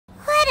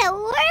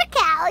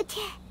out!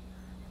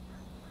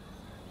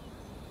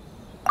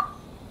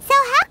 So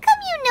how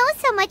come you know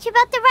so much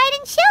about the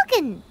Raiden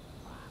Shogun?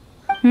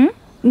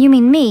 You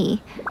mean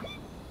me?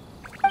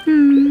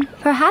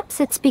 Perhaps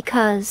it's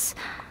because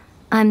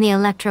I'm the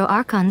Electro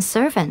Archon's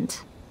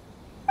servant.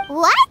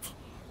 What?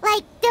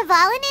 Like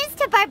Devalin is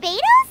to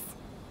Barbados?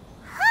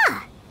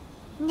 Huh.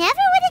 Never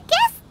would have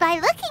guessed by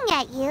looking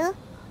at you.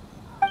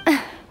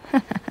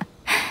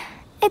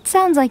 It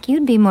sounds like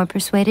you'd be more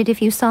persuaded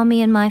if you saw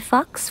me in my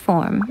fox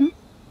form.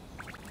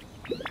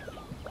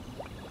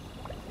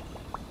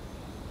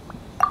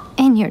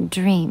 In your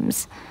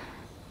dreams.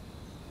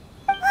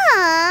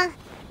 Huh.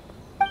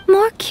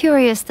 More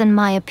curious than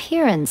my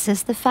appearance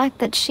is the fact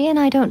that she and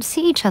I don't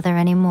see each other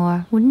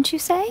anymore, wouldn't you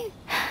say?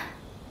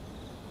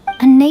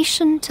 A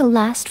nation to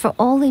last for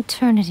all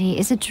eternity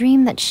is a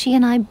dream that she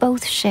and I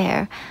both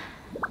share.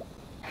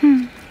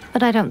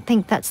 But I don't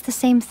think that's the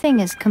same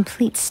thing as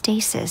complete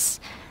stasis.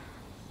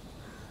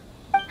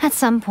 At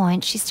some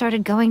point, she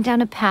started going down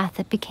a path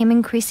that became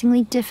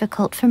increasingly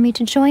difficult for me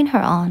to join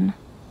her on.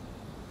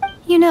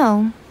 You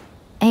know,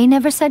 Yae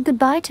never said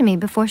goodbye to me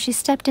before she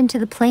stepped into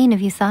the plane of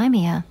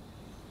Euthymia.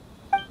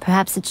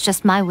 Perhaps it's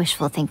just my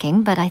wishful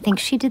thinking, but I think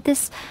she did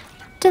this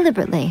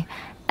deliberately,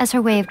 as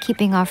her way of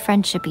keeping our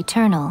friendship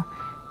eternal.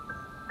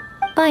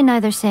 By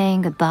neither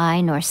saying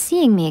goodbye nor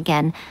seeing me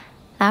again,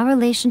 our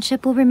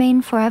relationship will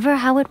remain forever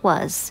how it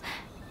was.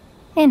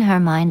 In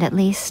her mind, at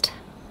least.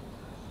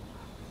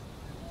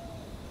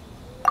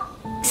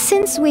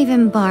 Since we've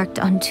embarked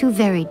on two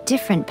very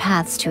different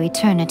paths to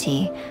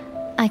eternity,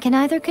 I can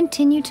either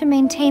continue to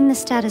maintain the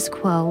status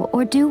quo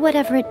or do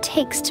whatever it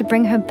takes to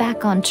bring her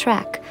back on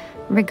track,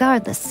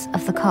 regardless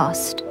of the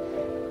cost.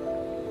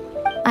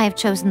 I have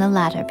chosen the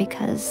latter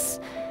because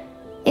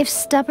if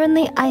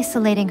stubbornly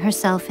isolating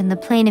herself in the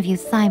plane of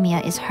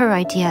Euthymia is her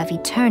idea of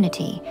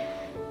eternity,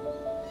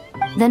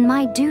 then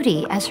my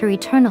duty as her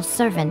eternal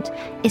servant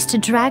is to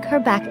drag her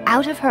back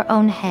out of her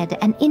own head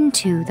and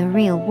into the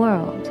real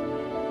world.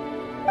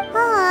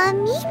 Aw,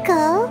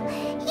 Miko,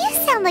 you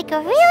sound like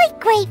a really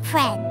great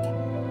friend.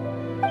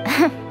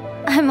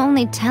 I'm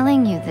only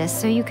telling you this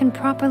so you can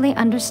properly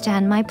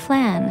understand my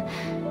plan.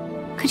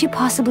 Could you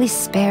possibly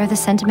spare the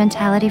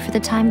sentimentality for the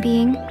time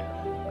being?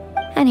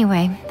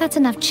 Anyway, that's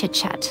enough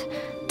chit-chat.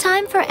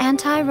 Time for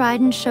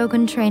Anti-Raiden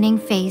Shogun Training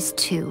Phase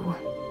 2.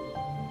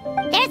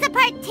 There's a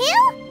part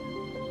 2?